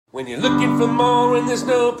When you're looking for more and there's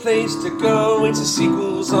no place to go, it's a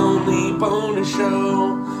sequels only bonus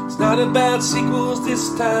show. It's not about sequels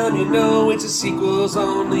this time, you know, it's a sequels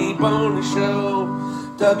only bonus show.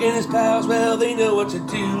 Doug and his pals, well, they know what to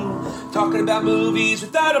do, talking about movies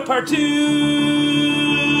without a part two.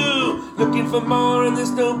 Looking for more and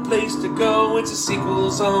there's no place to go, it's a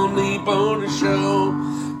sequels only bonus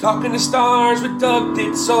show. Talking to stars with Doug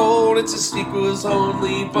Ditsold, it's a sequels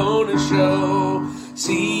only bonus show.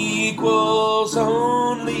 Sequels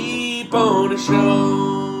only bonus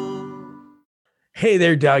show. Hey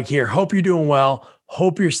there, Doug here. Hope you're doing well.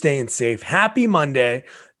 Hope you're staying safe. Happy Monday.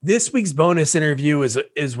 This week's bonus interview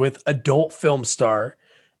is with adult film star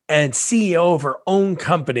and CEO of her own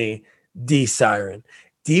company, Siren.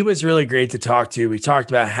 Dee was really great to talk to. We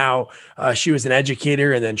talked about how she was an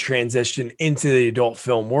educator and then transitioned into the adult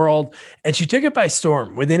film world. And she took it by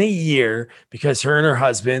storm within a year because her and her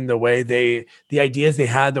husband, the ideas they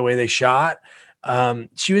had, the way they shot,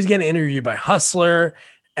 she was getting interviewed by Hustler.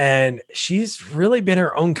 And she's really been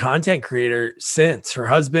her own content creator since. Her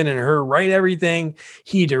husband and her write everything.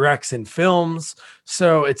 He directs and films.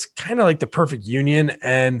 So it's kind of like the perfect union.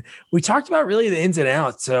 And we talked about really the ins and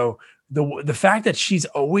outs. So the fact that she's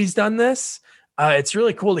always done this, it's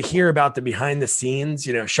really cool to hear about the behind the scenes,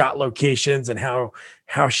 shot locations and how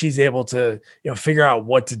she's able to, figure out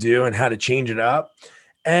what to do and how to change it up.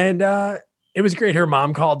 And it was great. Her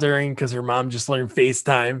mom called during because her mom just learned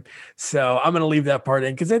FaceTime. So I'm going to leave that part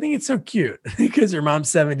in because I think it's so cute because her mom's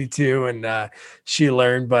 72 and she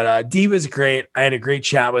learned. But Dee was great. I had a great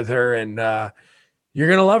chat with her and you're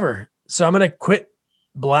going to love her. So I'm going to quit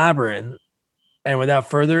blabbering. And without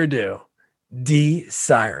further ado,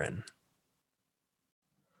 Siren.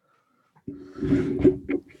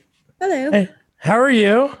 Hello. Hey, how are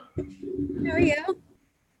you? How are you?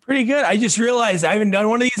 Pretty good. I just realized I haven't done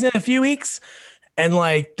one of these in a few weeks. And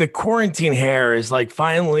like the quarantine hair is like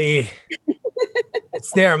finally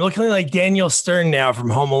it's there. I'm looking like Daniel Stern now from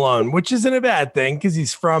Home Alone, which isn't a bad thing because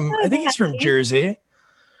I think he's from Jersey.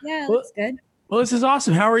 Yeah, that's good. Well, this is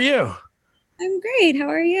awesome. How are you? I'm great. How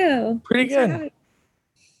are you? Pretty good.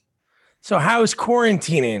 So how's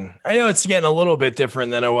quarantining? I know it's getting a little bit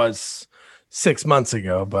different than it was 6 months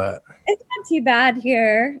ago, but it's not too bad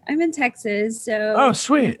here. I'm in Texas, so oh,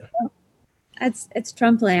 sweet. It's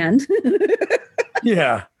Trump land.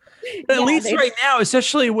 Yeah. But at least right now,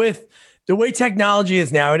 especially with the way technology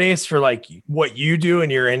is nowadays for like what you do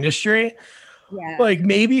in your industry, like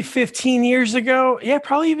maybe 15 years ago,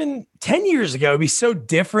 probably even 10 years ago, it'd be so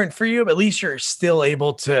different for you, but at least you're still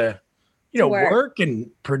able to, work and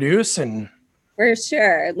produce and. For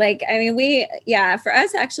sure. Like, I mean, for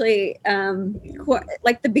us actually,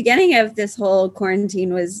 like the beginning of this whole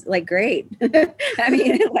quarantine was like great. I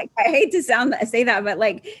mean, like, I hate to say that, but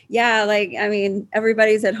like, I mean,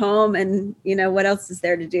 everybody's at home and, what else is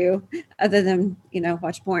there to do other than,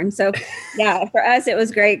 watch porn. So for us, it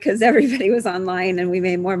was great because everybody was online and we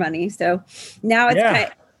made more money. So now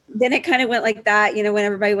it's then it kind of went like that, when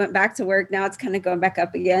everybody went back to work, now it's kind of going back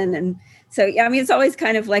up again. And so, I mean, it's always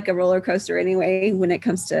kind of like a roller coaster anyway, when it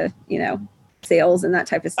comes to, sales and that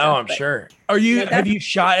type of stuff. Oh, I'm sure. Have you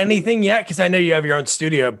shot anything yet? Cause I know you have your own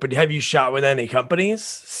studio, but have you shot with any companies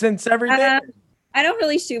since everything? I don't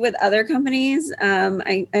really shoot with other companies.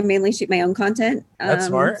 I mainly shoot my own content. That's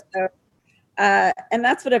smart. So, and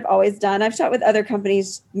that's what I've always done. I've shot with other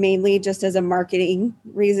companies mainly just as a marketing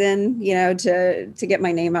reason, to get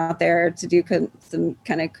my name out there, to do some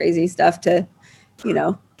kind of crazy stuff to,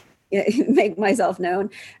 make myself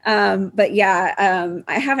known. But I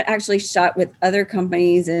haven't actually shot with other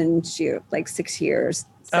companies in like 6 years.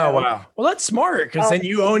 So. Oh, wow. Well, that's smart because then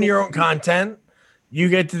you own your own content. You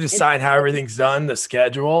get to decide how everything's done, the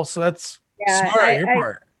schedule. So that's smart on your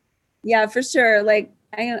part. Yeah, for sure. Like,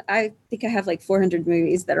 I think I have like 400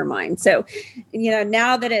 movies that are mine. So,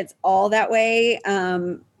 now that it's all that way,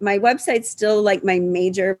 my website's still like my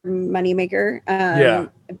major moneymaker.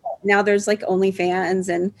 Now there's like OnlyFans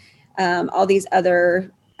and all these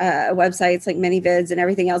other websites like ManyVids and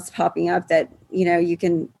everything else popping up that, you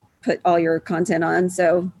can put all your content on.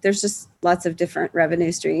 So there's just lots of different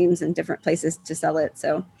revenue streams and different places to sell it.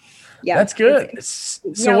 So, that's good. It's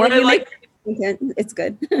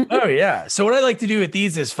good. Oh yeah. So what I like to do with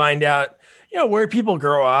these is find out, where people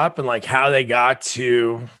grow up and like how they got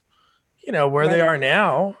to, where they are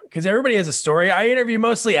now. Cause everybody has a story. I interview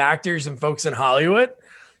mostly actors and folks in Hollywood.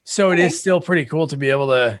 So it is still pretty cool to be able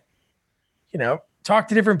to, talk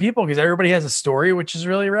to different people because everybody has a story, which is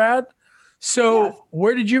really rad. So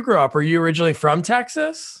where did you grow up? Are you originally from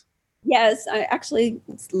Texas? Yes. I actually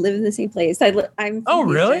live in the same place. I'm. Oh,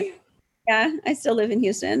 really? Yeah, I still live in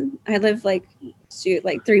Houston. I live like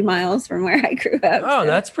 3 miles from where I grew up. Oh, So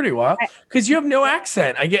that's pretty wild. Because you have no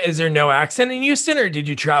accent. Is there no accent in Houston, or did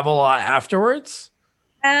you travel a lot afterwards?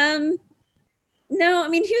 um no, I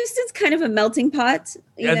mean Houston's kind of a melting pot,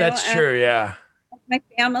 Yeah, that's true. Yeah. my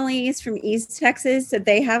family is from East Texas, so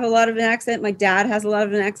they have a lot of an accent. My dad has a lot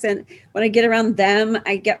of an accent. When I get around them,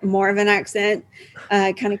 I get more of an accent.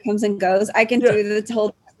 It kind of comes and goes. I can Yeah. do the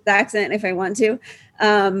whole accent if I want to,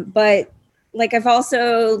 but like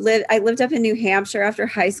I lived up in New Hampshire after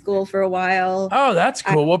high school for a while. Oh, that's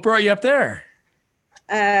cool. What brought you up there?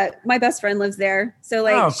 My best friend lives there, so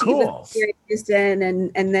like Oh, she cool. was here in Houston,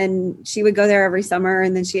 and then she would go there every summer,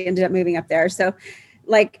 and then she ended up moving up there. So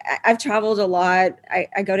like I've traveled a lot.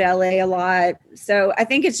 I go to LA a lot. So I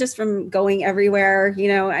think it's just from going everywhere,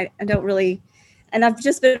 I don't really, and I've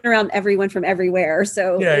just been around everyone from everywhere.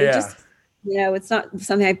 So Yeah. just, it's not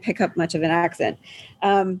something I pick up much of an accent.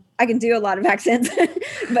 I can do a lot of accents,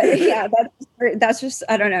 but yeah, that's just,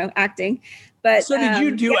 I don't know, acting. But So did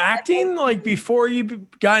you do acting like before you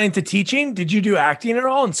got into teaching? Did you do acting at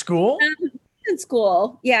all in school? In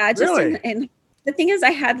school. Yeah. Just Really? in the thing is I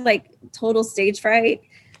had like total stage fright,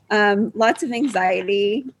 lots of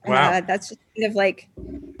anxiety. Wow. That's just kind of like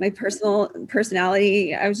my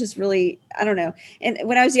personality. I was just really, I don't know. And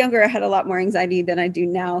when I was younger, I had a lot more anxiety than I do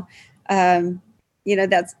now.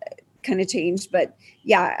 That's kind of changed, but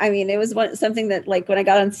yeah, I mean, it was something that like when I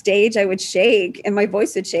got on stage, I would shake and my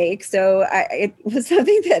voice would shake. So it was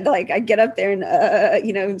something that like I'd get up there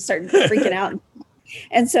and, start freaking out.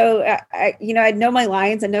 And so I'd know my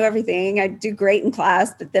lines, I know everything. I'd do great in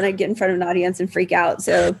class, but then I'd get in front of an audience and freak out.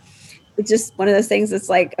 So it's just one of those things that's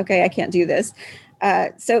like, okay, I can't do this.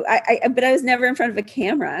 But I was never in front of a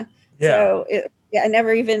camera. Yeah. So I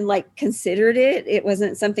never even like considered it. It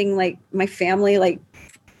wasn't something like my family like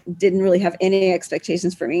didn't really have any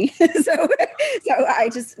expectations for me. so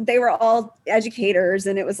they were all educators,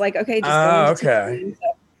 and it was like, okay, just go into teaching.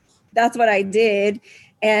 So that's what I did.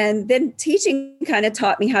 And then teaching kind of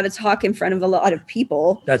taught me how to talk in front of a lot of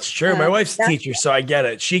people. That's true. My wife's a teacher, so I get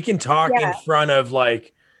it. She can talk in front of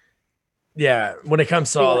like, when it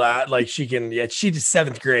comes to all that, like she did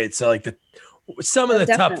 7th grade. So like some of the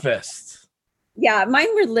toughest. Yeah, mine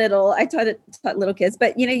were little. I taught little kids,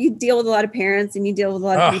 but you deal with a lot of parents and you deal with a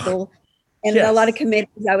lot of people and a lot of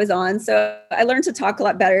committees I was on. So I learned to talk a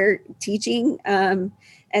lot better teaching. And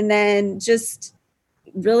then just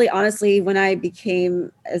really honestly, when I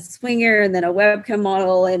became a swinger and then a webcam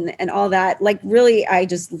model and all that, like really, I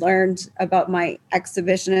just learned about my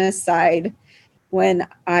exhibitionist side when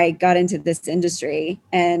I got into this industry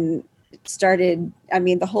and started,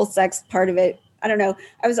 the whole sex part of it. I don't know.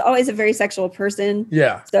 I was always a very sexual person.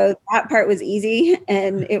 Yeah. So that part was easy.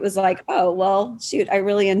 And it was like, oh, well, shoot, I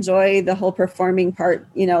really enjoy the whole performing part,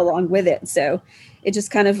 along with it. So it just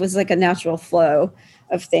kind of was like a natural flow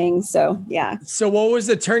of things. So, yeah. So what was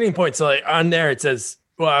the turning point? So like on there, it says,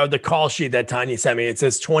 well, the call sheet that Tanya sent me, it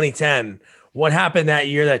says 2010. What happened that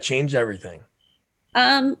year that changed everything?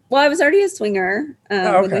 Well, I was already a swinger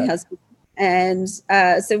with my husband. And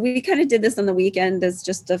so we kind of did this on the weekend as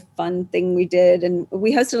just a fun thing we did. And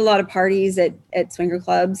we hosted a lot of parties at swinger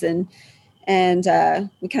clubs. And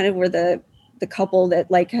we kind of were the couple that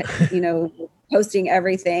like, posting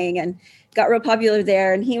everything and got real popular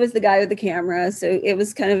there. And he was the guy with the camera. So it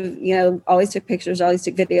was kind of, always took pictures, always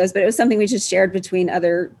took videos, but it was something we just shared between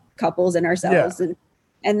other couples and ourselves. Yeah.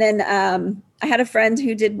 And then I had a friend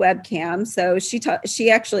who did webcam. So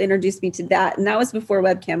she actually introduced me to that. And that was before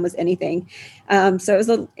webcam was anything. So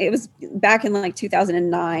it was back in like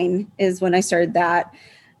 2009 is when I started that.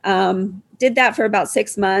 Did that for about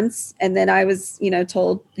 6 months. And then I was,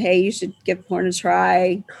 told, hey, you should give porn a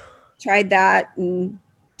try. Tried that and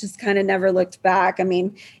just kind of never looked back. I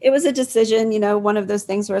mean, it was a decision, one of those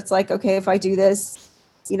things where it's like, okay, if I do this,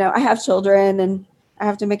 I have children and I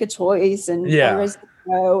have to make a choice and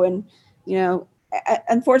and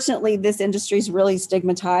unfortunately this industry is really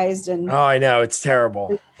stigmatized and I know it's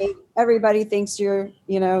terrible. Everybody thinks you're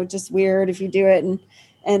just weird if you do it and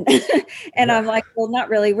I'm like, well, not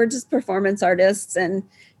really, we're just performance artists and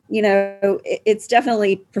it's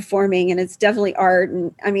definitely performing and it's definitely art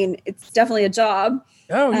and I mean it's definitely a job.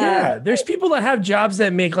 Oh yeah, there's people that have jobs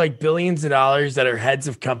that make like billions of dollars that are heads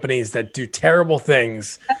of companies that do terrible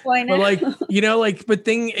things. Oh, I know. But like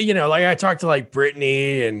I talked to like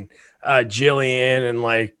Brittany and Jillian and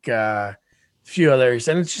like a few others,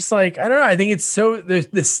 and it's just like I don't know. I think it's so there's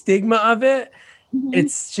the stigma of it. Mm-hmm.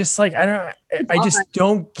 It's just like I just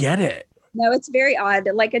don't get it. No, it's very odd.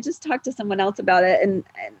 Like I just talked to someone else about it, and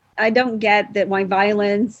I don't get that my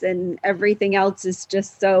violence and everything else is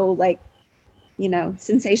just so like.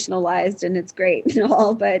 sensationalized, and it's great and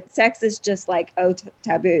all, but sex is just like,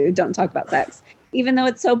 taboo. Don't talk about sex, even though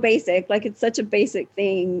it's so basic. Like, it's such a basic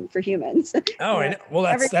thing for humans. Oh, I know.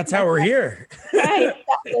 Well, that's how we're here. Right,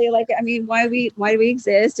 exactly. Like, I mean, why do we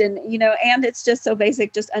exist? And and it's just so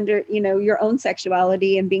basic, just under your own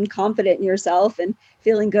sexuality and being confident in yourself and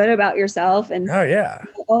feeling good about yourself and oh yeah,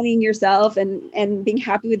 owning yourself and being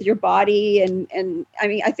happy with your body. And I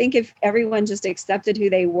mean, I think if everyone just accepted who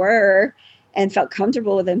they were and felt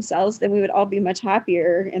comfortable with themselves, then we would all be much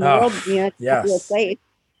happier in the world, happier place.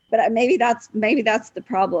 But maybe that's the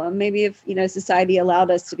problem. Maybe if society allowed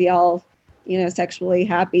us to be all sexually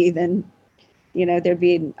happy, then there'd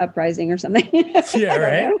be an uprising or something. Yeah,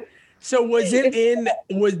 right. So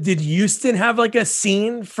did Houston have like a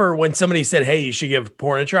scene for when somebody said, hey, you should give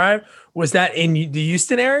porn a try? Was that in the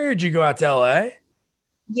Houston area, or did you go out to LA?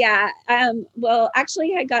 Yeah. Well,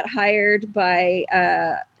 actually, I got hired by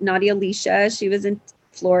Nadia Alicia. She was in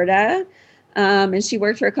Florida, and she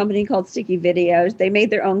worked for a company called Sticky Videos. They made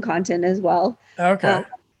their own content as well. Okay.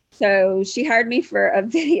 So she hired me for a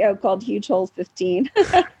video called Huge Holes 15.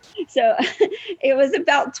 So it was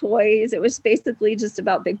about toys. It was basically just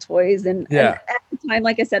about big toys. And at the time,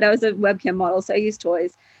 like I said, I was a webcam model, so I used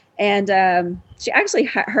toys. And she actually,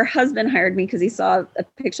 her husband hired me because he saw a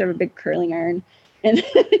picture of a big curling iron. And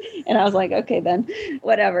and I was like, okay, then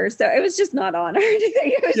whatever. So it was just not on or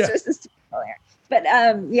anything. It was just a stupid curling iron.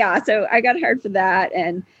 But so I got hired for that.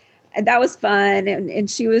 And that was fun. And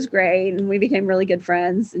she was great. And we became really good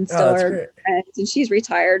friends and still are friends. And she's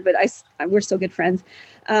retired, but we're still good friends.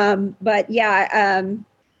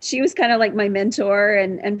 She was kind of like my mentor.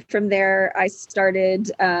 And from there, I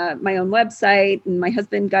started my own website, and my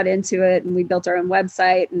husband got into it, and we built our own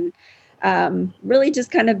website, and really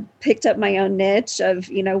just kind of picked up my own niche of,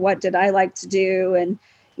 what did I like to do? And,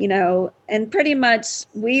 and pretty much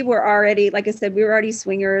we were already, like I said, we were already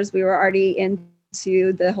swingers. We were already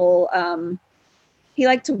into the whole, he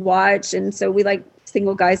liked to watch. And so we like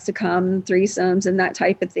single guys to come, threesomes and that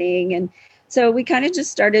type of thing. And so we kind of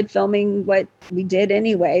just started filming what we did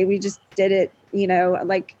anyway. We just did it,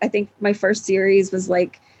 like, I think my first series was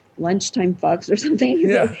like lunchtime fucks or something.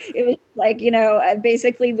 Yeah. So it was like,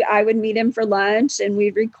 basically I would meet him for lunch, and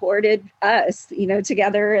we recorded us,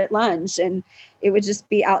 together at lunch, and it would just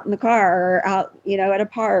be out in the car or out, at a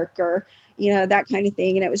park or, that kind of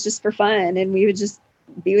thing. And it was just for fun, and we would just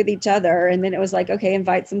be with each other. And then it was like, okay,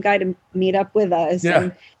 invite some guy to meet up with us. Yeah.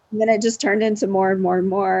 And then it just turned into more and more and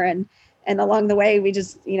more. And along the way, we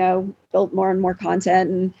just, built more and more content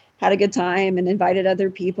and had a good time and invited other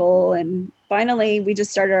people. And finally, we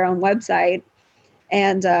just started our own website.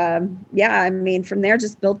 And from there,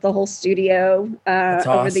 just built the whole studio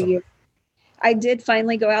over the years. I did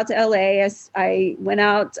finally go out to LA. I went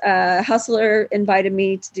out. Hustler invited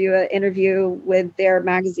me to do an interview with their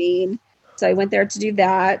magazine. So I went there to do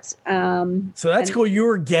that. So that's cool. You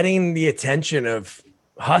were getting the attention of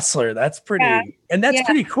Hustler. That's pretty, and that's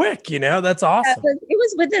pretty quick, that's awesome. It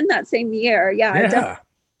was within that same year. Yeah.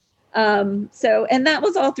 And that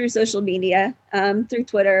was all through social media, through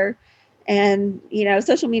Twitter, and,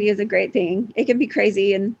 social media is a great thing. It can be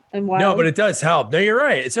crazy and wild. No, but it does help. No, you're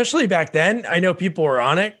right. Especially back then. I know people were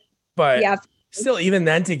on it, but still, even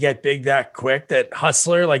then, to get big that quick, that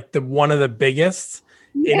Hustler, like one of the biggest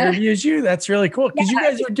interviews you, that's really cool. Cause you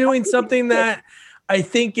guys are doing something that I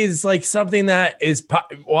think is like something that is,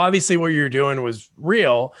 obviously what you're doing was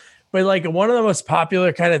real, but like one of the most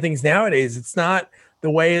popular kind of things nowadays. It's not the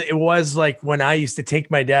way it was like when I used to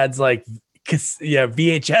take my dad's like,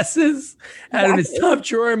 VHSs out of his top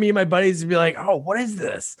drawer. Me and my buddies would be like, oh, what is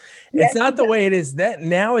this? It's not the way it is that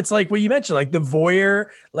now. It's like what you mentioned, like the voyeur,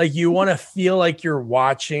 like you want to feel like you're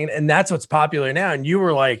watching, and that's what's popular now. And you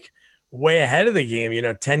were like way ahead of the game,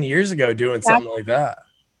 10 years ago doing something like that.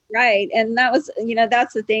 Right. And that was,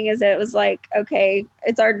 that's the thing, is that it was like, okay,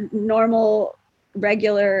 it's our normal,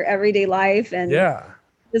 regular, everyday life. And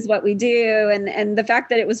this is what we do. And the fact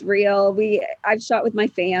that it was real, I've shot with my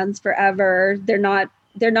fans forever. They're not,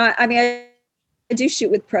 I mean, I do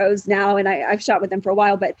shoot with pros now, and I've shot with them for a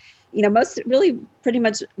while, but pretty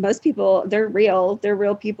much most people, they're real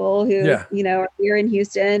people who, are here in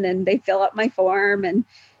Houston, and they fill up my form, and,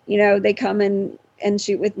 they come and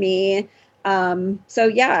shoot with me. I mean,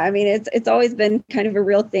 it's always been kind of a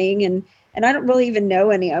real thing, and I don't really even know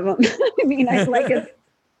any of them. I mean, I like it.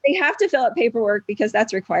 They have to fill out paperwork because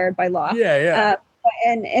that's required by law.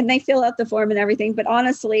 And they fill out the form and everything. But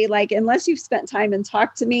honestly, like, unless you've spent time and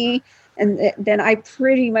talked to me, then I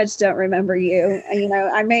pretty much don't remember you.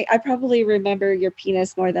 I probably remember your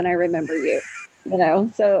penis more than I remember you.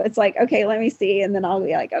 So it's like, okay, let me see, and then I'll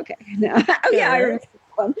be like, okay, no, I remember.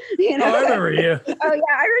 one. You know, Oh, I remember you. Oh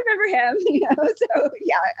yeah, I remember him. You know, so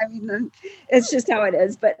yeah, I mean, it's just how it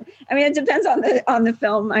is. But I mean, it depends on the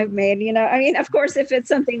film I've made. You know, I mean, of course, if it's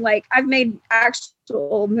something like I've made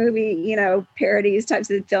actual movie, you know, parodies types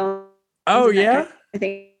of films. Oh and that yeah. kind of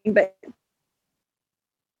thing. But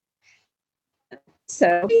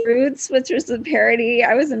so Roots, which was a parody,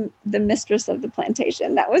 I was the mistress of the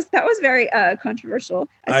plantation. That was very controversial.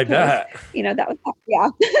 I bet. You know, that was yeah.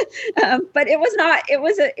 But it was not. It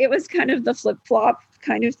was kind of the flip flop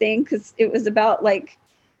kind of thing because it was about like,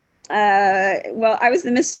 well, I was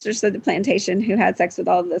the mistress of the plantation who had sex with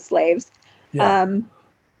all the slaves. Yeah. And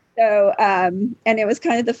it was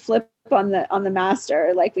kind of the flip on the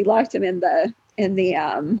master. Like we locked him in the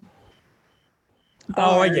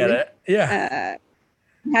Oh, I get barn. it. Yeah.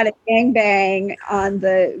 Had a gangbang on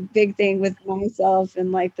the big thing with myself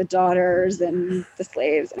and like the daughters and the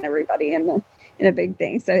slaves and everybody in a big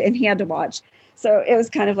thing. So, and he had to watch. So it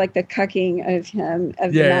was kind of like the cucking of him,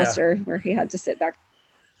 of the master, where he had to sit back.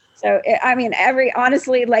 So, I mean,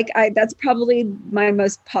 honestly, like that's probably my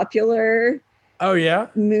most popular Oh yeah.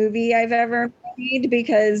 movie I've ever made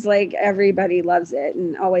because like everybody loves it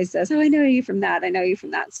and always says, "Oh, I know you from that. I know you from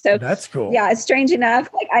that." So that's cool. Yeah, it's strange enough.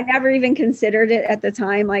 Like I never even considered it at the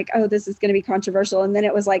time. Like, oh, this is going to be controversial, and then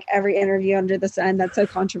it was like every interview under the sun that's so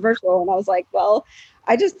controversial, and I was like, well,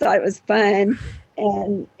 I just thought it was fun,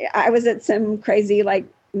 and I was at some crazy like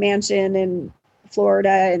mansion in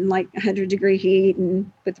Florida and like 100-degree heat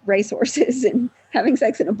and with racehorses and having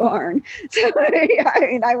sex in a barn. So I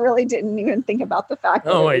mean, I really didn't even think about the fact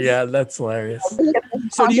that oh my god, that's hilarious.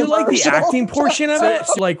 So do you like the controversial. acting portion of it?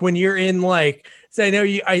 So like when you're in like, so I know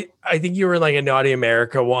you, I think you were in like a Naughty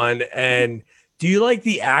America one, and do you like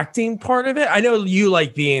the acting part of it? I know you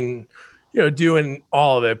like being, you know, doing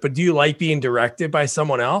all of it, but do you like being directed by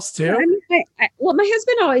someone else too? Yeah, I mean, well, my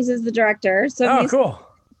husband always is the director, so cool.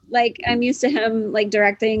 Like I'm used to him like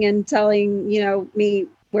directing and telling, you know, me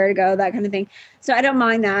where to go, that kind of thing. So I don't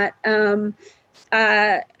mind that.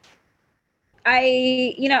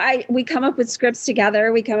 We come up with scripts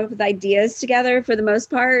together. We come up with ideas together for the most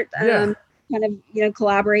part. Kind of, you know,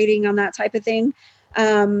 collaborating on that type of thing.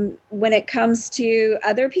 When it comes to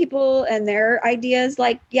other people and their ideas,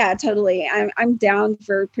 like, yeah, totally. I'm down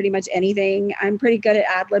for pretty much anything. I'm pretty good at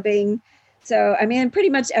ad-libbing. So, I mean, pretty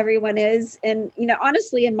much everyone is. And, you know,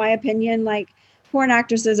 honestly, in my opinion, like porn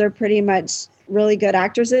actresses are pretty much really good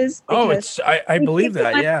actresses. Oh, I believe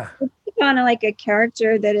that. Yeah. Kind of like a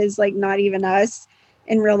character that is like not even us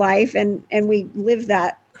in real life. And we live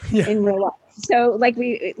that in real life. So like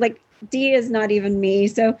Dee is not even me.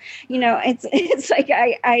 So, you know, it's like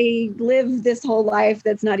I live this whole life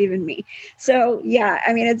that's not even me. So, yeah,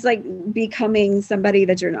 I mean, it's like becoming somebody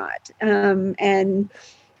that you're not. And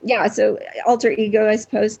yeah, so alter ego, I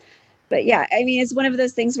suppose. But yeah, I mean, it's one of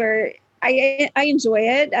those things where I enjoy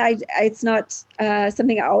it. It's not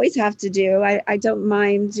something I always have to do. I don't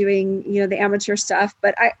mind doing, you know, the amateur stuff,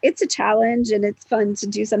 but it's a challenge and it's fun to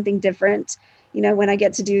do something different, you know, when I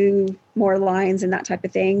get to do more lines and that type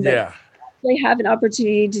of thing. But yeah. I have an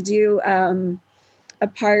opportunity to do a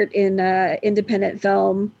part in an independent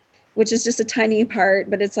film, which is just a tiny part,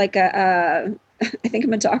 but it's like I think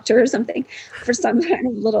I'm a doctor or something for some kind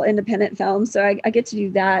of little independent film. So I get to do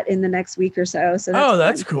that in the next week or so. So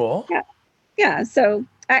that's cool. Yeah. Yeah. So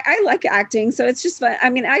I like acting. So it's just fun. I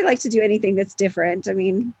mean, I like to do anything that's different. I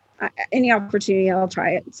mean, any opportunity, I'll try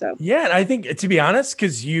it. So yeah, and I think, to be honest,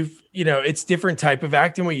 because you know, it's different type of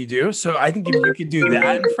acting what you do. So I think if you could do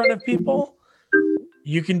that in front of people,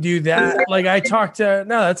 you can do that. Like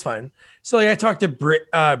that's fine. So like I talked to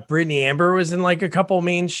Brittany Amber was in like a couple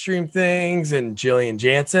mainstream things, and Jillian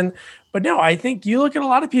Jansen. But no, I think you look at a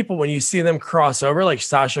lot of people when you see them cross over, like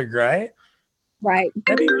Sasha Grey. Right.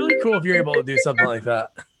 That'd be really cool if you're able to do something like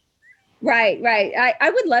that. Right. I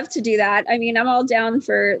would love to do that. I mean, I'm all down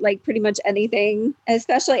for like pretty much anything,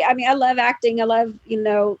 especially, I mean, I love acting. I love, you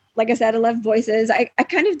know, like I said, I love voices. I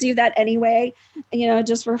kind of do that anyway, you know,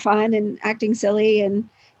 just for fun and acting silly. And,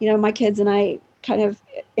 you know, my kids and I kind of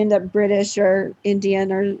end up British or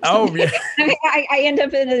Indian or something. Oh, yeah. I end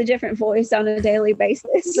up in a different voice on a daily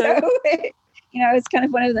basis. So, you know, it's kind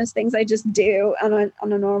of one of those things I just do on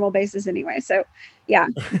a normal basis anyway. So yeah,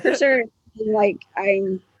 for sure. Like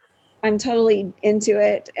I'm totally into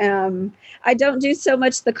it. I don't do so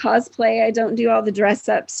much the cosplay. I don't do all the dress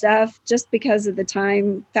up stuff just because of the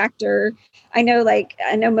time factor. I know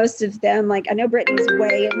most of them, like I know Brittany's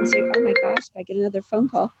way into, oh my gosh, I get another phone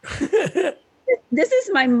call. This is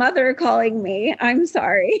my mother calling me. I'm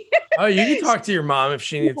sorry. Oh, you can talk to your mom if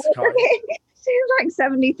she needs to call you. She's like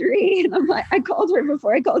 73. And I'm like, I called her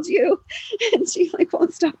before I called you. And she like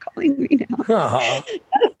won't stop calling me now. Uh-huh.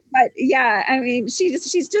 But yeah, I mean,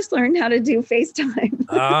 she's just learned how to do FaceTime.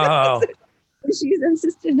 Oh, She's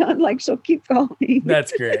insisted on like she'll keep calling.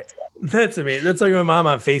 that's great. That's amazing. That's like my mom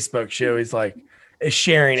on Facebook. She always like is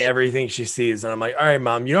sharing everything she sees. And I'm like, all right,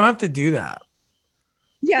 mom, you don't have to do that.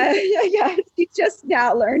 Yeah. She just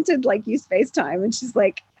now learned to like use FaceTime. And she's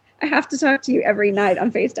like, I have to talk to you every night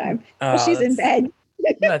on FaceTime. Well, she's in bed.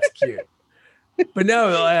 That's cute. But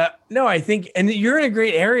no, I think, and you're in a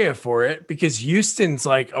great area for it because Houston's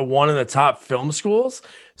like one of the top film schools.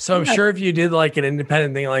 So I'm sure if you did like an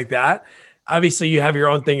independent thing like that, obviously you have your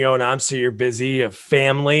own thing going on. So you're busy, a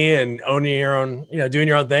family and owning your own, doing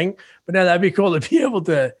your own thing. But no, that'd be cool to be able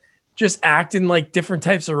to just act in like different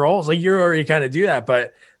types of roles. Like you already kind of do that,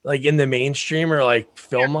 but like in the mainstream or like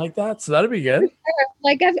film like that. So that'd be good.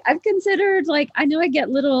 Like I've considered, like, I know I get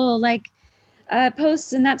little like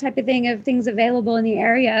posts and that type of thing of things available in the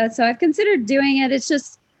area. So I've considered doing it. It's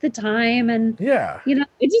just the time and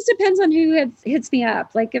it just depends on who hits me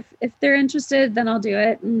up. Like if they're interested, then I'll do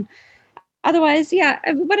it. And otherwise,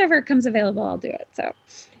 whatever comes available, I'll do it. So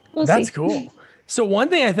we'll see. That's cool. So one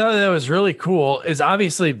thing I thought that was really cool is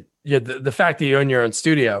obviously the fact that you own your own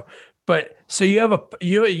studio, but so you have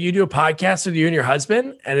you do a podcast with you and your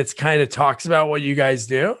husband and it's kind of talks about what you guys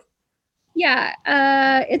do. Yeah,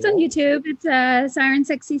 it's on YouTube. It's Siren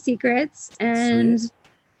Sexy Secrets, and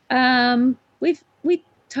we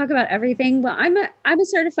talk about everything. Well, I'm a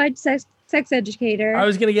certified sex educator. I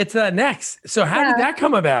was going to get to that next. So how did that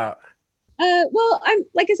come about? Well,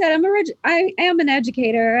 like I said, I am an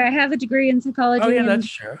educator. I have a degree in psychology. Oh yeah, and that's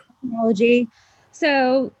true. Technology.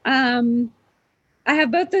 So I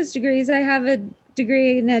have both those degrees. I have a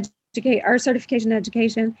degree in certification in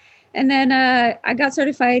education. And then I got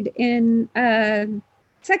certified in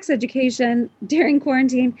sex education during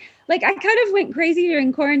quarantine. Like I kind of went crazy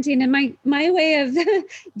during quarantine, and my way of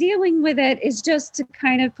dealing with it is just to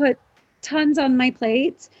kind of put tons on my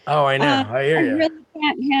plate. Oh, I know. I hear you. I really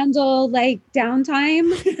can't handle like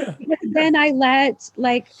downtime. Then I let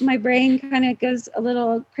like my brain kind of goes a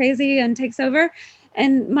little crazy and takes over,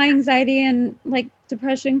 and my anxiety and like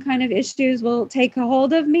depression kind of issues will take a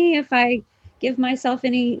hold of me if I give myself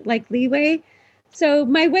any like leeway. So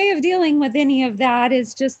my way of dealing with any of that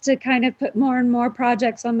is just to kind of put more and more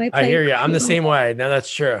projects on my plate. I hear you. I'm the same way. No,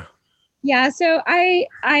 that's true. Yeah. So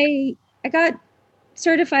I got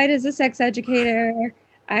certified as a sex educator.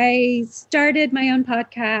 I started my own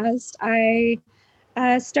podcast. I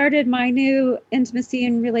started my new intimacy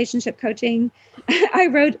and relationship coaching. I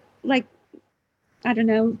wrote like, I don't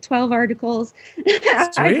know, 12 articles.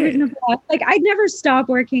 I've written a blog. Like I never stop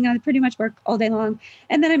working. I pretty much work all day long.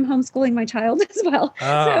 And then I'm homeschooling my child as well.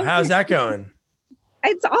 So, how's that going?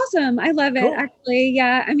 It's awesome. I love it, actually.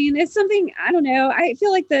 Yeah. I mean, it's something, I don't know. I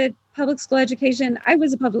feel like the public school education, I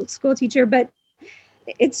was a public school teacher, but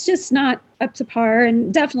it's just not up to par.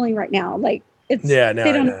 And definitely right now, like it's,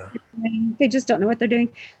 they just don't know what they're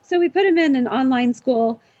doing. So we put them in an online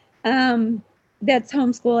school. That's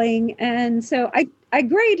homeschooling. And so I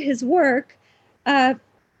grade his work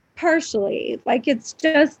partially, like it's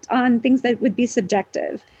just on things that would be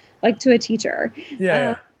subjective, like to a teacher.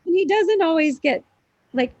 Yeah. And he doesn't always get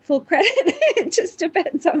like full credit. It just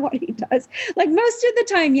depends on what he does. Like most of the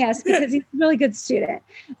time, yes, because he's a really good student.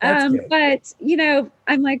 But,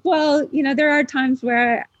 I'm like, well, there are times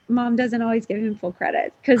where mom doesn't always give him full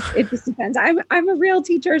credit because it just depends. I'm a real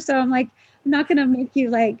teacher. So I'm like, I'm not going to make you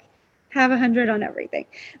like have 100 on everything.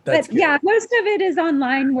 But yeah, most of it is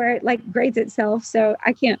online where it like grades itself. So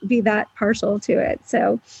I can't be that partial to it.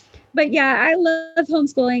 So, but yeah, I love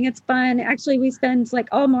homeschooling. It's fun. Actually, we spend like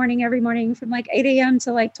all morning, every morning from like 8 a.m.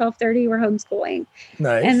 to like 12:30, we're homeschooling.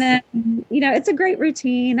 Nice. And then, it's a great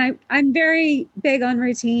routine. I'm very big on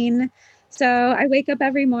routine. So I wake up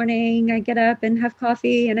every morning, I get up and have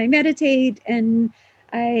coffee and I meditate and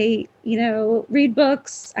I, read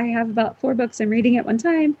books. I have about 4 books I'm reading at one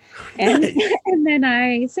time. And and then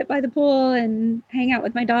I sit by the pool and hang out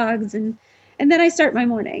with my dogs and then I start my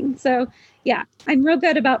morning. So yeah, I'm real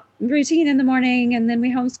good about routine in the morning and then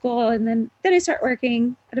we homeschool and then I start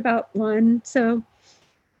working at about 1. So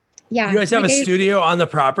yeah. You guys have a studio on the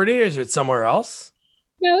property or is it somewhere else?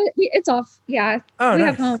 No, it's off. Yeah. Oh, we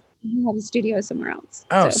nice. have a studio somewhere else.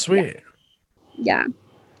 Oh, so, sweet. Yeah.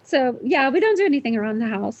 So yeah, we don't do anything around the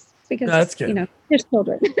house because that's good. There's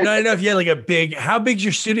children. I don't know if you had how big's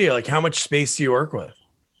your studio? Like how much space do you work with?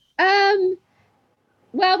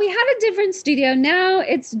 Well, we had a different studio. Now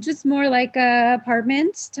it's just more like a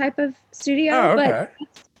apartment type of studio, but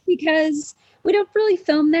because we don't really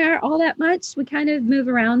film there all that much. We kind of move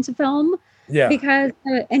around to film because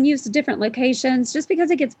and use different locations just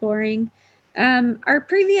because it gets boring. Our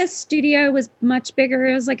previous studio was much bigger.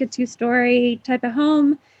 It was like a 2-story type of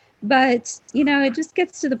home, but it just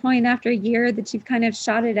gets to the point after a year that you've kind of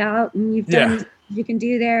shot it out and you've done what you can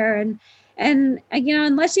do there. And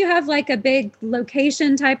unless you have like a big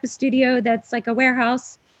location type of studio that's like a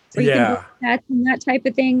warehouse where you can do that type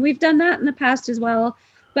of thing. We've done that in the past as well,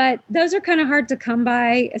 but those are kind of hard to come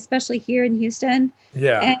by, especially here in Houston.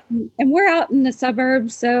 Yeah. And we're out in the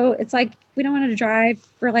suburbs, so it's like we don't want to drive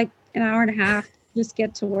for like an hour and a half to just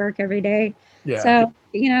get to work every day. Yeah. So,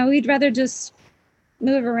 we'd rather just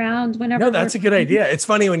move around whenever. No, that's a good idea. It's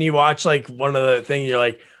funny when you watch like one of the things, you're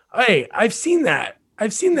like, hey, I've seen that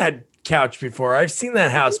couch before. I've seen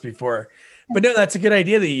that house before. But no, that's a good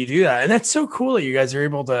idea that you do that. And that's so cool that you guys are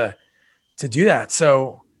able to do that.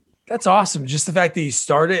 So that's awesome. Just the fact that you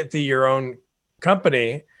started your own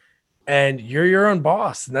company and you're your own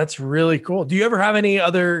boss. And that's really cool. Do you ever have any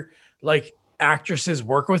other like actresses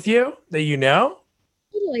work with you that you know?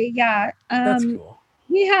 Totally. Yeah. That's cool.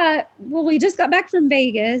 We just got back from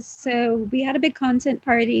Vegas. So we had a big content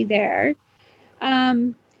party there.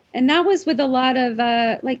 And that was with a lot of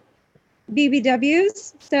like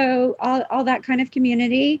BBWs, so all that kind of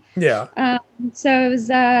community. Yeah. So it was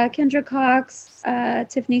Kendra Cox,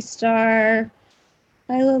 Tiffany Starr,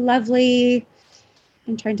 Lila Lovely.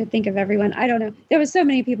 I'm trying to think of everyone. I don't know. There was so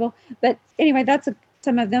many people, but anyway, that's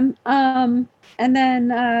some of them. And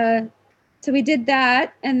then so we did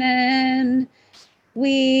that, and then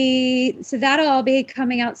so that'll all be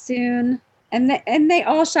coming out soon, and they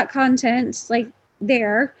all shot content like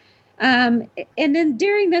there. And then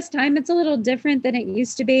during this time, it's a little different than it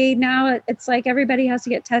used to be. Now it's like everybody has to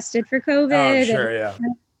get tested for COVID. Oh, sure, yeah.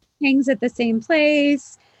 Hangs at the same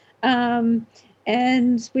place.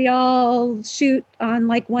 And we all shoot on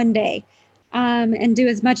like one day and do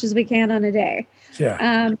as much as we can on a day.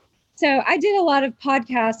 Yeah. So I did a lot of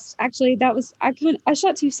podcasts. Actually, I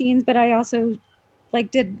shot 2 scenes, but I also like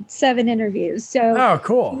did 7 interviews. So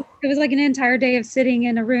cool. It was like an entire day of sitting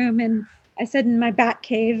in a room, and I sat in my bat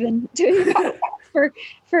cave and doing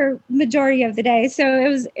for majority of the day. So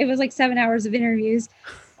it was like 7 hours of interviews.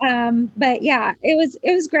 But yeah, it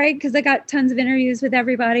was great because I got tons of interviews with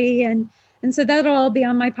everybody, and so that'll all be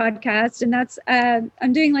on my podcast. And that's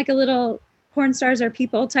I'm doing like a little porn stars are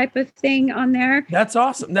people type of thing on there. That's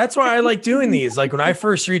awesome. That's why I like doing these. Like when I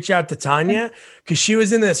first reached out to Tanya, because she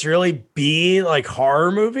was in this really B like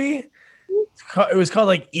horror movie. It was called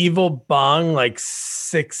like Evil Bong, like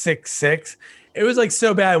 666. It was like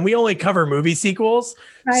so bad. And we only cover movie sequels.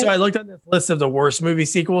 Right. So I looked at this list of the worst movie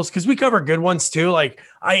sequels because we cover good ones too. Like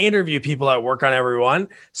I interview people that work on every one.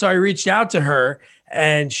 So I reached out to her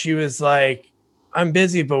and she was like, I'm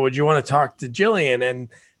busy, but would you want to talk to Jillian? And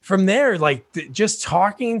from there, like just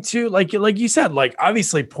talking to like you said, like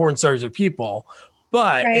obviously porn stars are people,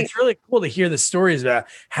 but it's really cool to hear the stories about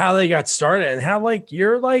how they got started and how like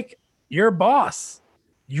you're a boss.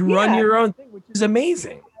 You run your own thing, which is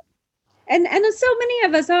amazing. And so many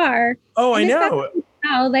of us are. Oh, I know.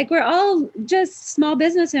 Now, like we're all just small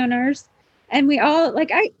business owners, and we all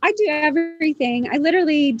like I do everything. I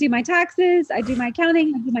literally do my taxes, I do my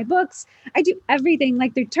accounting, I do my books, I do everything.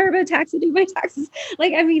 Like through TurboTax, I do my taxes.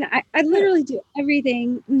 Like I mean, I literally do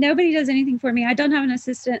everything. Nobody does anything for me. I don't have an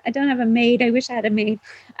assistant. I don't have a maid. I wish I had a maid.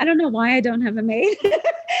 I don't know why I don't have a maid.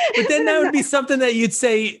 But then that would be something that you'd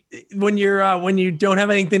say when when you don't have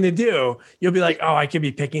anything to do. You'll be like, oh, I could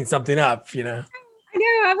be picking something up, you know. I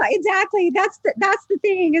know. I'm like, exactly. That's the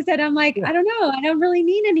thing is that I'm like, I don't know. I don't really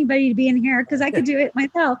need anybody to be in here because I could do it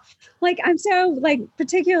myself. Like I'm so like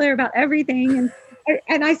particular about everything.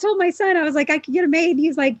 And I told my son, I was like, I could get a maid.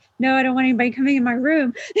 He's like, no, I don't want anybody coming in my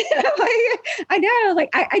room. I'm like, I know. Like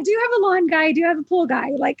I do have a lawn guy. I do have a pool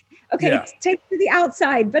guy. Like, okay, take to the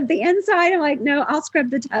outside, but the inside, I'm like, no, I'll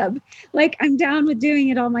scrub the tub. Like I'm down with doing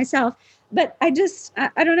it all myself. But I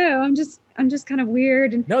don't know. I'm just kind of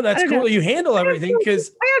weird. And no, that's cool. You handle everything because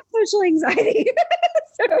I have social anxiety.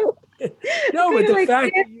 So no, but the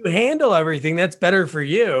fact that you handle everything, that's better for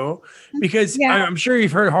you because I'm sure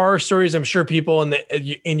you've heard horror stories. I'm sure people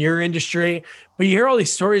in your industry, but you hear all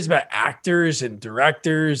these stories about actors and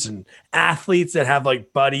directors and athletes that have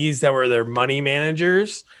like buddies that were their money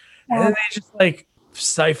managers and then they just like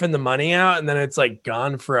siphon the money out and then it's like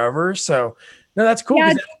gone forever. So no, that's cool.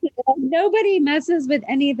 Yeah, nobody messes with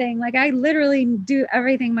anything. Like I literally do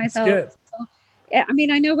everything myself. So, I mean,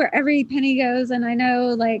 I know where every penny goes and I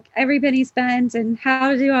know like every penny spent and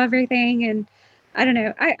how to do everything. And I don't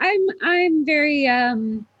know. I'm very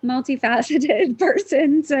multifaceted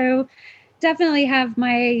person. So definitely have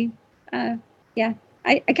my Yeah.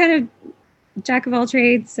 I kind of jack of all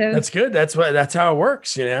trades. So That's good. That's how it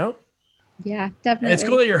works, you know? yeah, And definitely. it's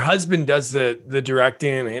cool that your husband does the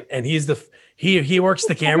directing and he's he works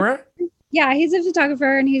the camera. Yeah, he's a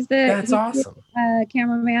photographer and That's awesome.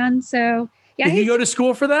 Cameraman. So yeah, Did he go to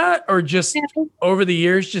school for that or just over the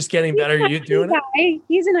years just getting better you doing it?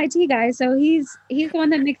 He's an IT guy, so he's the one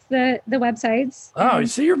that makes the websites. Oh,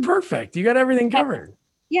 so you're perfect. You got everything covered.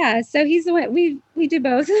 Yeah, so he's the one we do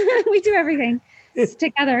both. We do everything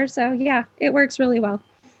together. So yeah, it works really well.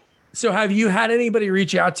 So have you had anybody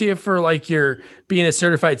reach out to you for like your being a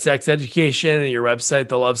certified sex education and your website,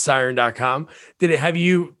 thelovesiren.com? Have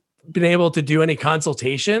you been able to do any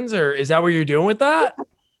consultations or is that what you're doing with that?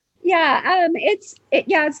 Yeah, it's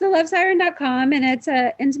thelovesiren.com and it's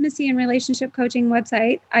a intimacy and relationship coaching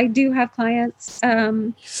website. I do have clients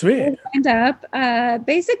Sweet. Signed up.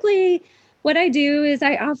 Basically what I do is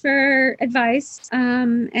I offer advice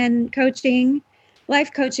and coaching,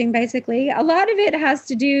 life coaching, basically. A lot of it has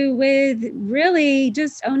to do with really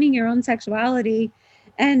just owning your own sexuality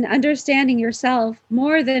and understanding yourself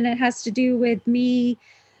more than it has to do with me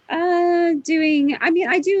I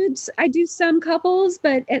do some couples,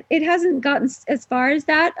 but it hasn't gotten as far as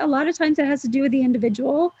that. A lot of times it has to do with the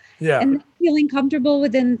individual and feeling comfortable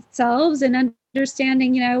within themselves and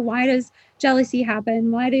understanding, why does jealousy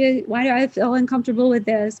happen? Why do I feel uncomfortable with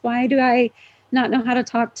this? Why do I not know how to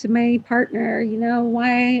talk to my partner?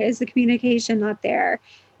 Why is the communication not there?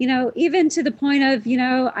 Even to the point of,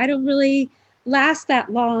 I don't really last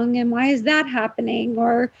that long. And why is that happening?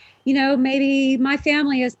 Or, maybe my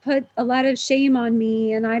family has put a lot of shame on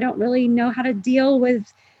me and I don't really know how to deal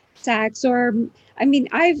with sex. Or,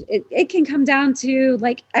 it can come down to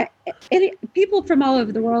like people from all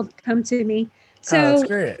over the world come to me. So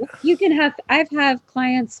I've have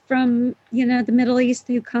clients from, the Middle East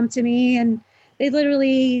who come to me and they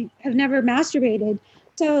literally have never masturbated.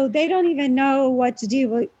 So they don't even know what to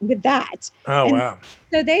do with that. Oh, wow.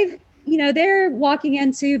 So they're walking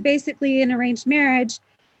into basically an arranged marriage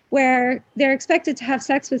where they're expected to have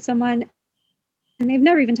sex with someone and they've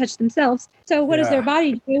never even touched themselves. So what does their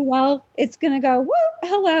body do? Well, it's going to go, woo,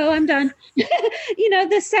 hello, I'm done.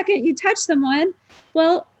 The second you touch someone,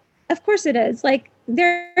 well, of course it is. Like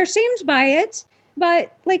they're ashamed by it,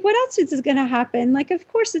 but like what else is going to happen? Like, of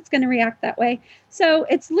course it's going to react that way. So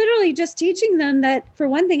it's literally just teaching them that for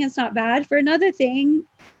one thing, it's not bad. For another thing,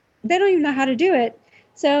 they don't even know how to do it.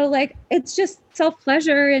 So like, it's just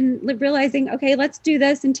self-pleasure and realizing, okay, let's do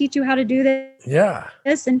this and teach you how to do this. Yeah.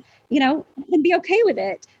 And, and be okay with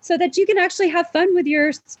it so that you can actually have fun with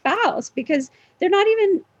your spouse because they're not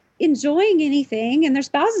even enjoying anything and their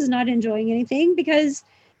spouse is not enjoying anything because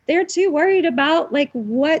they're too worried about like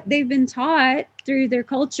what they've been taught through their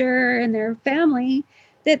culture and their family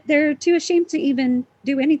that they're too ashamed to even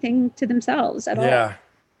do anything to themselves at all. Yeah.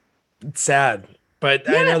 It's sad, but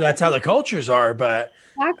I know that's how the cultures are, but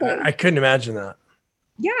exactly. I couldn't imagine that.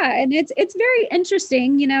 Yeah. And it's very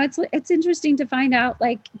interesting. It's interesting to find out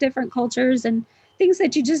like different cultures and things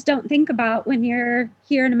that you just don't think about when you're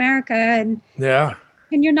here in America and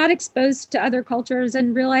you're not exposed to other cultures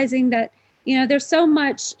and realizing that, there's so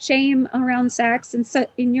much shame around sex and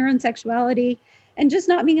in your own sexuality and just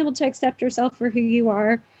not being able to accept yourself for who you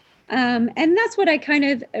are. And that's what I kind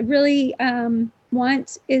of really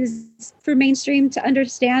want is for mainstream to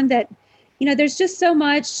understand that, there's just so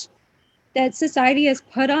much that society has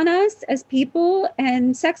put on us as people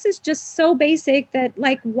and sex is just so basic that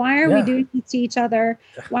like, why are we doing this to each other?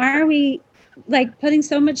 Why are we like putting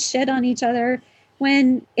so much shit on each other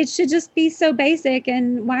when it should just be so basic?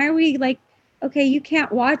 And why are we like, okay, you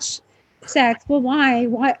can't watch sex. Well, why?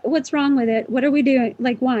 What's wrong with it? What are we doing?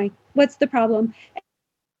 Like, why? What's the problem?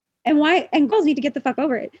 And why? And girls need to get the fuck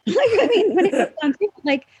over it. When it comes down to it,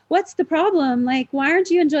 like, what's the problem? Like, why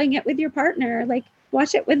aren't you enjoying it with your partner? Like,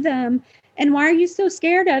 watch it with them. And why are you so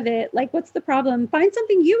scared of it? Like, what's the problem? Find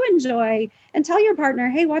something you enjoy and tell your partner,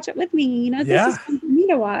 hey, watch it with me. This is fun for me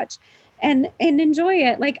to watch and enjoy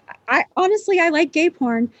it. Like, I like gay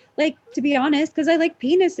porn, like, to be honest, because I like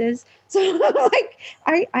penises. So like,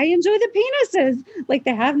 I enjoy the penises. Like,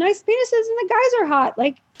 they have nice penises and the guys are hot.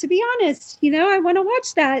 Like, to be honest, I want to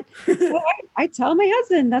watch that. So I tell my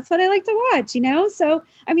husband, that's what I like to watch, So,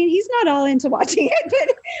 he's not all into watching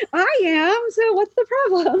it, but I am. So what's the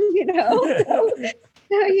problem,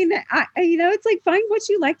 it's like, find what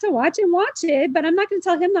you like to watch and watch it, but I'm not going to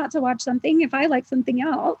tell him not to watch something if I like something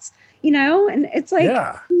else, and it's like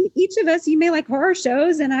each of us, you may like horror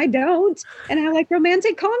shows and I don't, and I like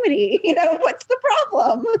romantic comedy, what's the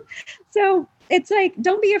problem? So it's like,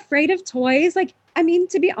 don't be afraid of toys. Like,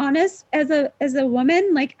 to be honest, as a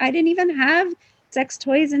woman, like I didn't even have sex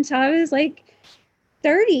toys until I was like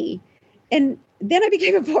 30. And then I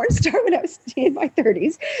became a porn star when I was in my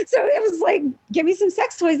 30s. So it was like, give me some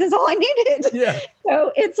sex toys. That's all I needed. Yeah.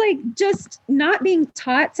 So it's like just not being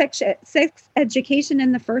taught sex education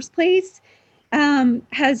in the first place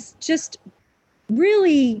has just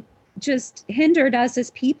really just hindered us as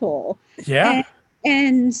people. Yeah.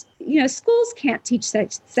 And schools can't teach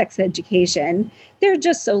sex education. They're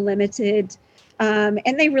just so limited. And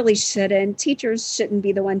they really shouldn't. Teachers shouldn't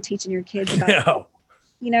be the one teaching your kids about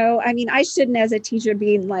No. I mean, I shouldn't, as a teacher,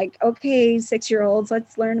 being like, okay, 6-year-olds,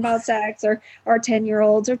 let's learn about sex, or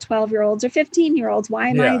 10-year-olds, or 12-year-olds, or 15-year-olds. Why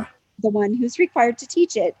am I the one who's required to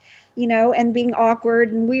teach it? And being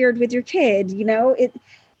awkward and weird with your kid.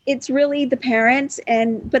 It's really the parents,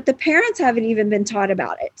 but the parents haven't even been taught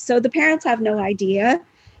about it. So the parents have no idea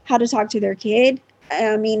how to talk to their kid.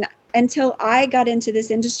 I mean, until I got into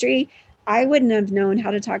this industry, I wouldn't have known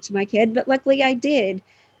how to talk to my kid, but luckily I did.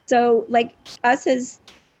 So like us as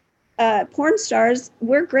porn stars,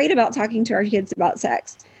 we're great about talking to our kids about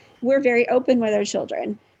sex. We're very open with our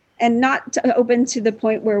children, and not open to the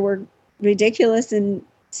point where we're ridiculous and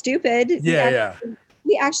stupid.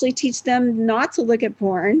 We actually teach them not to look at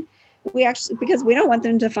porn. Because we don't want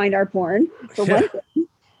them to find our porn, for one thing.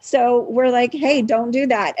 So we're like, hey, don't do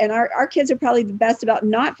that. And our kids are probably the best about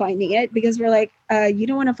not finding it, because we're like, you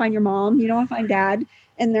don't want to find your mom. You don't want to find dad.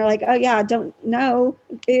 And they're like, oh yeah, don't know.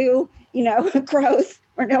 Ew, gross.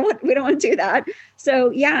 Or no, we don't want to do that.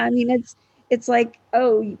 So yeah, I mean, it's like,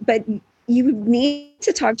 oh, but you need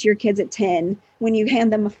to talk to your kids at 10 when you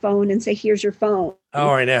hand them a phone and say, here's your phone. Oh,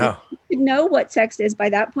 I know. You know what sex is by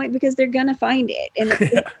that point, because they're going to find it.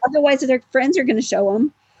 And otherwise their friends are going to show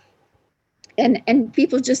them. And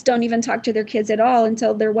people just don't even talk to their kids at all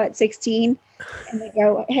until they're 16. And they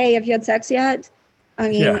go, hey, have you had sex yet? I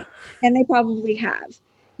mean, and they probably have.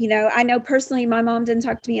 I know personally, my mom didn't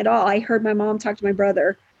talk to me at all. I heard my mom talk to my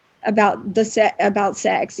brother about about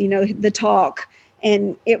sex, the talk.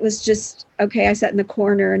 And it was just, okay, I sat in the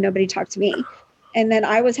corner and nobody talked to me. And then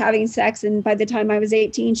I was having sex. And by the time I was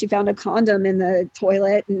 18, she found a condom in the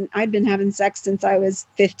toilet. And I'd been having sex since I was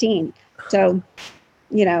 15. So,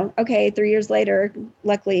 okay, 3 years later,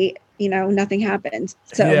 luckily, nothing happened.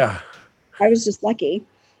 So I was just lucky.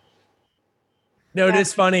 No, it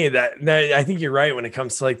is funny that I think you're right when it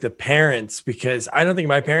comes to like the parents, because I don't think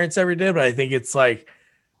my parents ever did, but I think it's like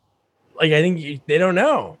I think they don't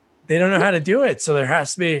know. They don't know how to do it. So there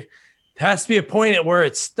has to be a point at where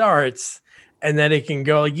it starts, and then it can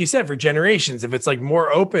go, like you said, for generations, if it's like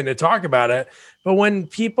more open to talk about it. But when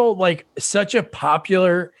people like such a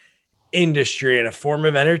popular industry and a form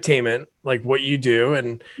of entertainment, like what you do,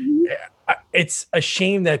 and it's a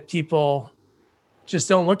shame that people just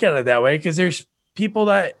don't look at it that way, because there's people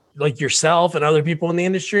that like yourself and other people in the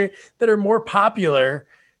industry that are more popular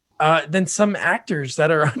than some actors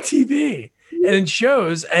that are on TV and in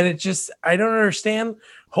shows. And it just, I don't understand.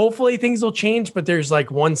 Hopefully things will change, but there's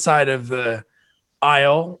like one side of the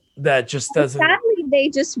aisle that just doesn't. Sadly, they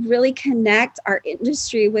just really connect our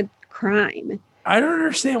industry with crime. I don't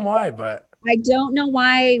understand why, but I don't know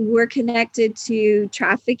why we're connected to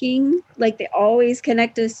trafficking. Like they always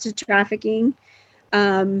connect us to trafficking.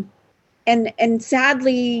 And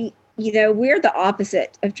sadly, we're the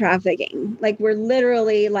opposite of trafficking. Like we're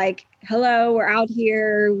literally like, hello, we're out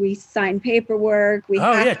here. We sign paperwork.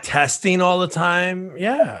 Testing all the time.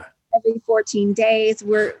 Yeah. Every 14 days.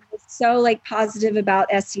 We're so like positive about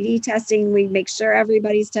STD testing. We make sure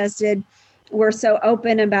everybody's tested. We're so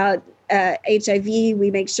open about HIV. We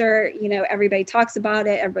make sure, everybody talks about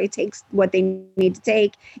it. Everybody takes what they need to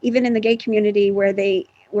take. Even in the gay community where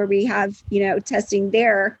we have, testing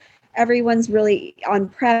there, everyone's really on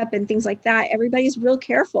PrEP and things like that. Everybody's real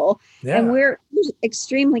careful. Yeah. And we're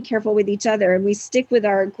extremely careful with each other. And we stick with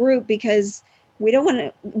our group because we don't want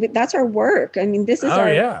to, that's our work. I mean, this is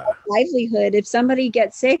our livelihood. If somebody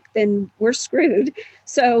gets sick, then we're screwed.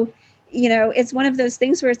 So, it's one of those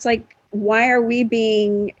things where it's like, why are we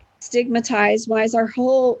being stigmatized? Why is our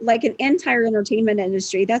whole, like an entire entertainment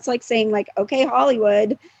industry? That's like saying like, okay,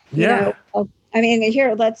 Hollywood, I mean,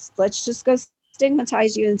 here, let's just go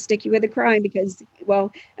stigmatize you and stick you with a crime because,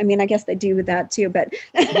 well, I mean, I guess they do with that too, but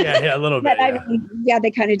a little bit. I mean, they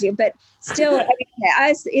kind of do, but still, I mean,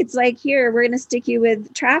 us, it's like, here, we're going to stick you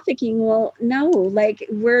with trafficking. Well, no, like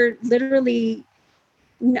we're literally,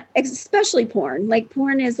 especially porn. Like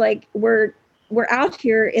porn is like, we're out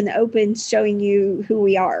here in the open showing you who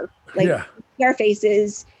we are. Like our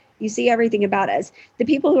faces, you see everything about us. The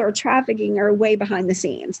people who are trafficking are way behind the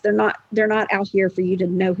scenes. They're not out here for you to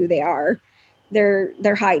know who they are.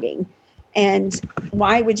 They're hiding. And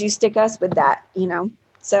why would you stick us with that?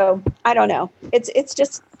 So I don't know. It's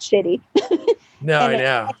just shitty. No, I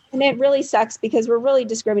know. And it really sucks because we're really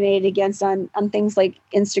discriminated against on things like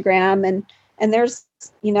Instagram, and there's,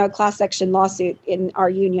 a class action lawsuit in our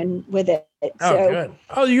union with it. Oh, good.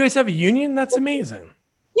 Oh, you guys have a union? That's amazing.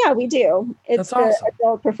 Yeah, we do. It's That's awesome. the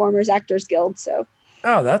Adult Performers Actors Guild. So.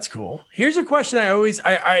 Oh, that's cool. Here's a question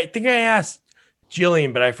I think I asked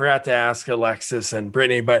Jillian, but I forgot to ask Alexis and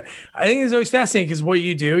Brittany. But I think it's always fascinating because what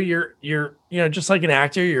you do, you're just like an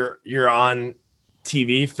actor, you're on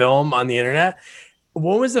TV, film, on the internet.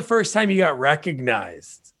 When was the first time you got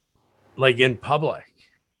recognized, like in public?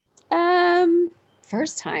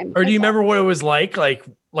 First time. Or do you remember what it was like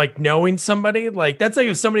knowing somebody? Like that's like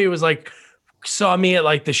if somebody was like saw me at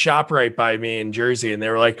like the shop right by me in Jersey and they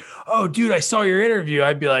were like, "Oh, dude, I saw your interview."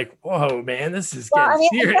 I'd be like, "Whoa, man, this is getting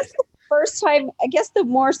serious." I guess the first time, I guess the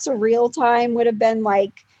more surreal time would have been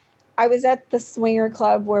like I was at the swinger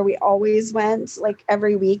club where we always went like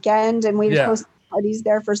every weekend, and we'd host parties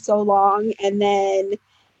there for so long, and then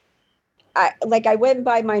I went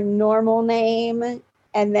by my normal name.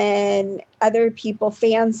 And then other people,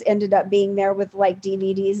 fans ended up being there with like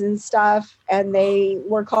DVDs and stuff. And they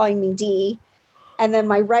were calling me D. And then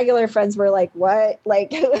my regular friends were like, what?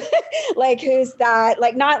 Like, like, who's that?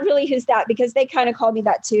 Like, not really who's that, because they kind of called me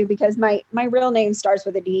that too, because my real name starts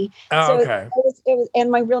with a D. Oh, so okay. It was,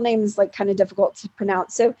 and my real name is like kind of difficult to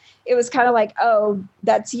pronounce. So it was kind of like, oh,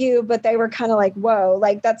 that's you. But they were kind of like, whoa,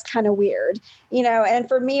 like, that's kind of weird, and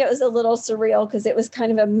for me, it was a little surreal because it was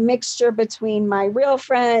kind of a mixture between my real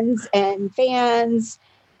friends and fans.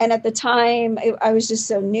 And at the time, I was just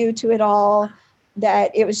so new to it all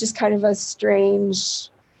that it was just kind of a strange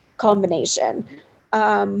combination.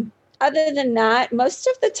 Other than that, most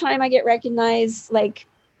of the time I get recognized, like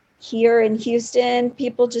here in Houston,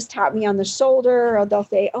 people just tap me on the shoulder, or they'll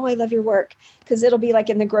say, "Oh, I love your work," because it'll be like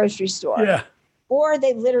in the grocery store. Yeah. Or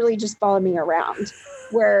they literally just follow me around,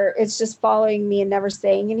 where it's just following me and never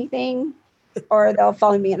saying anything, or they'll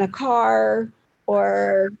follow me in a car,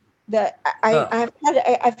 or I've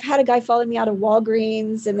had a guy follow me out of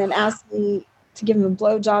Walgreens and then ask me to give him a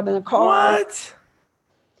blowjob in a car. What?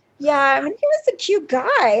 Yeah, I mean, he was a cute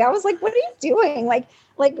guy. I was like, "What are you doing? Like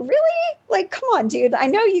really? Like, come on, dude. I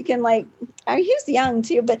know you can." Like, I mean, he was young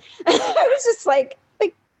too, but I was just like,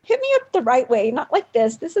 hit me up the right way, not like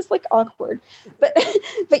this. This is like awkward. But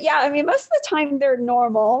yeah, I mean, most of the time they're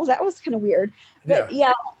normal. That was kind of weird. But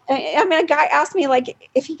yeah, I mean, a guy asked me like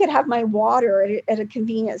if he could have my water at a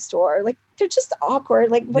convenience store. Like, they're just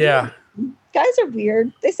awkward. Like, guys are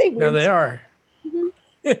weird. They say weird. No, they stuff. are. Mm-hmm.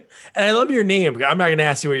 And I love your name. I'm not going to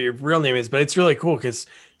ask you what your real name is, but it's really cool because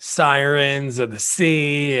Sirens of the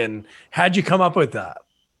Sea. And how'd you come up with that?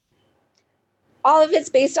 All of it's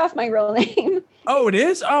based off my real name. Oh, it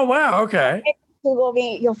is? Oh, wow. Okay. Google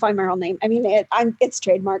me, you'll find my real name. I mean, it's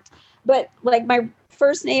trademarked, but like my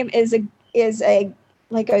first name is a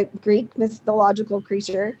Greek mythological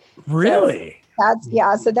creature. Really?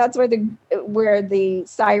 So that's where the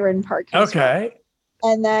Siren part comes from.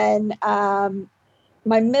 And then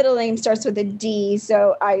my middle name starts with a D,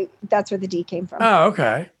 so that's where the D came from. Oh,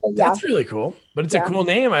 okay. So, that's really cool. But it's a cool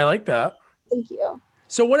name. I like that. Thank you.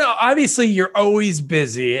 So obviously you're always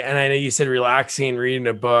busy, and I know you said relaxing, reading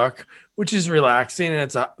a book, which is relaxing,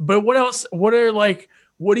 and but what else? What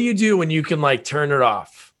do you do when you can like turn it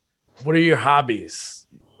off? What are your hobbies?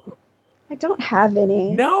 I don't have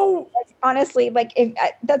any. No. Honestly,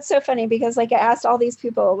 that's so funny because like I asked all these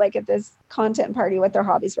people like at this content party what their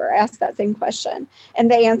hobbies were. I asked that same question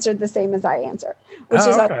and they answered the same as I answered, which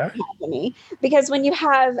is okay. Me. Because when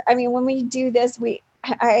we do this,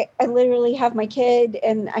 I literally have my kid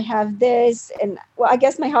and I have this, and well, I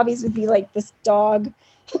guess my hobbies would be like this dog.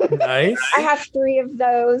 Nice. I have 3 of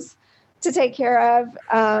those to take care of.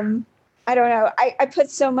 I don't know. I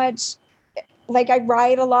put so much, like I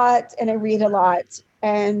write a lot and I read a lot.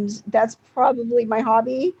 And that's probably my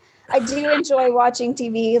hobby. I do enjoy watching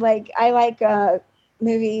TV. Like I like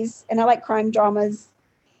movies and I like crime dramas.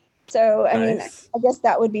 So, I mean, I guess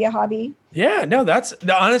that would be a hobby. Yeah, no, that's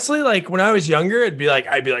honestly like when I was younger, I'd be like,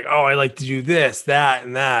 oh, I like to do this, that,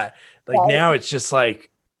 and that. Like now it's just like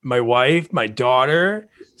my wife, my daughter,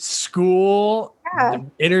 school,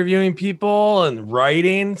 interviewing people and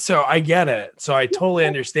writing. So I get it. So I totally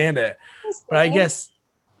understand it. But I guess,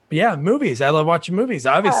 movies. I love watching movies.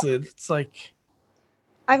 Obviously, it's like.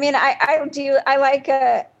 I mean, I do. I like,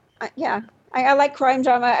 I like crime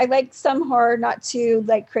drama. I like some horror, not too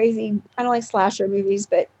like crazy. I don't like slasher movies,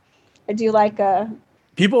 but I do like.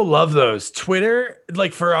 People love those. Twitter,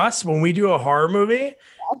 like for us, when we do a horror movie,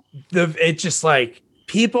 it's just like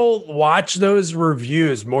people watch those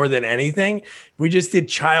reviews more than anything. We just did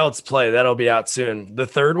Child's Play. That'll be out soon. The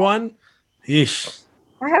third one. Yeesh.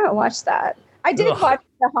 I haven't watched that. I did Ugh. watch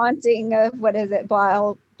The Haunting of, what is it,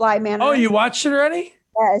 Bly Manor. Oh, you watched it already?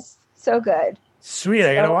 Yes, so good. Sweet,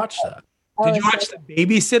 I gotta watch that. Did you watch The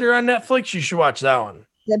Babysitter on Netflix? You should watch that one.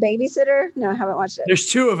 The Babysitter? No, I haven't watched it. There's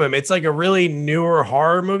two of them. It's like a really newer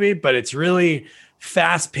horror movie, but it's really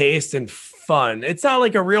fast paced and fun. It's not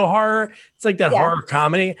like a real horror. It's like that horror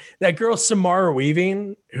comedy. That girl, Samara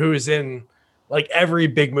Weaving, who's in like every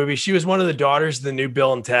big movie. She was one of the daughters of the new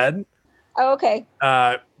Bill and Ted. Oh, okay.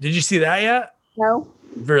 Did you see that yet? No.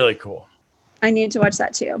 Really cool. I need to watch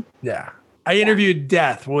that too. Yeah. I interviewed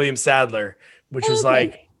Death, William Sadler, which was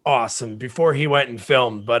like awesome before he went and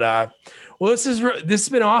filmed. But well, this has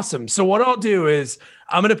been awesome. So what I'll do is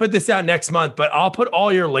I'm going to put this out next month, but I'll put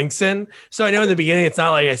all your links in. So I know in the beginning, it's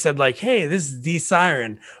not like I said like, hey, this is D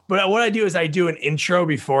Siren. But what I do is I do an intro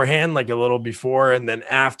beforehand, like a little before and then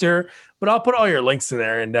after, but I'll put all your links in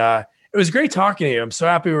there. And it was great talking to you. I'm so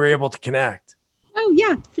happy we were able to connect. Oh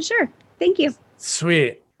yeah, for sure. Thank you.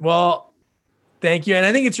 Sweet. Well, thank you. And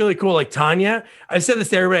I think it's really cool. Like Tanya, I've said this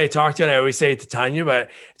to everybody I talk to, and I always say it to Tanya, but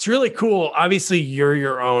it's really cool. Obviously, you're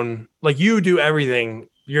your own, like you do everything.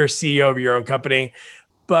 You're CEO of your own company.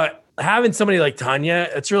 But having somebody like Tanya,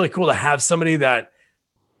 it's really cool to have somebody that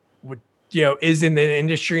would, is in the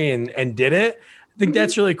industry and did it. I think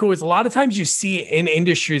that's really cool. Because a lot of times you see in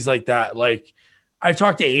industries like that, like I've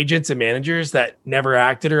talked to agents and managers that never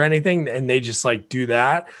acted or anything, and they just like do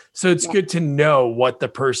that. So it's good to know what the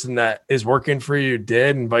person that is working for you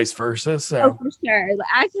did and vice versa. So for sure.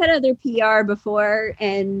 I've had other PR before,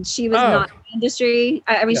 and she was not in the industry.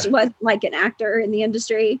 I mean, she was like an actor in the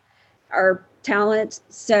industry or talent.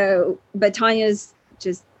 So, but Tanya's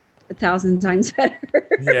just 1,000 times better.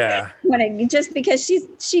 Yeah. Just because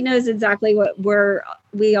she knows exactly what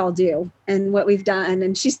we all do and what we've done,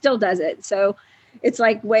 and she still does it. So it's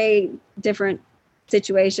like way different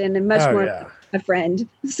situation and much more a friend.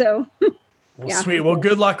 So sweet. Well,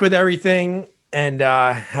 good luck with everything, and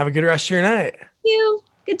have a good rest of your night. Thank you.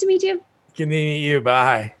 Good to meet you. Good to meet you.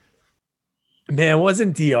 Bye. Man,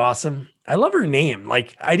 wasn't Dee awesome? I love her name.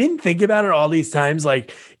 Like, I didn't think about it all these times,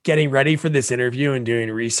 like getting ready for this interview and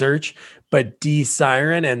doing research, but D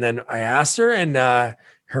Siren. And then I asked her, and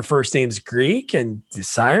her first name's Greek, and the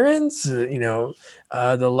Sirens, the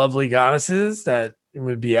lovely goddesses that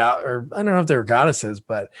would be out, or I don't know if they're goddesses,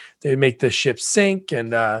 but they make the ship sink.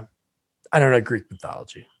 And I don't know Greek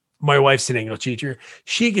mythology. My wife's an English teacher.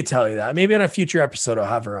 She could tell you that. Maybe on a future episode, I'll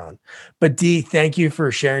have her on. But Dee, thank you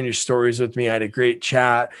for sharing your stories with me. I had a great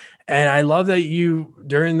chat. And I love that you,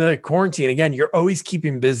 during the quarantine, again, you're always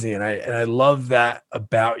keeping busy. And I love that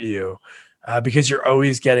about you. Because you're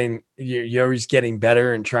always getting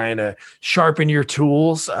better and trying to sharpen your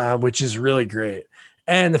tools, which is really great.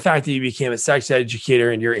 And the fact that you became a sex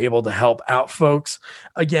educator and you're able to help out folks.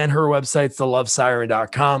 Again, her website's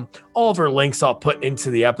thelovesiren.com. All of her links I'll put into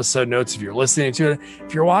the episode notes if you're listening to it.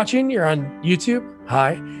 If you're watching, you're on YouTube.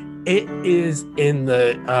 Hi. It is in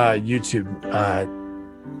the YouTube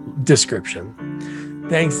description.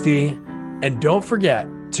 Thanks, Dee. And don't forget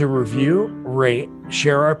to review, rate,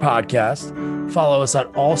 share our podcast, follow us on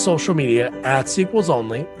all social media at Sequels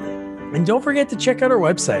Only, and don't forget to check out our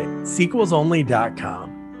website,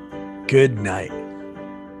 sequelsonly.com. Good night.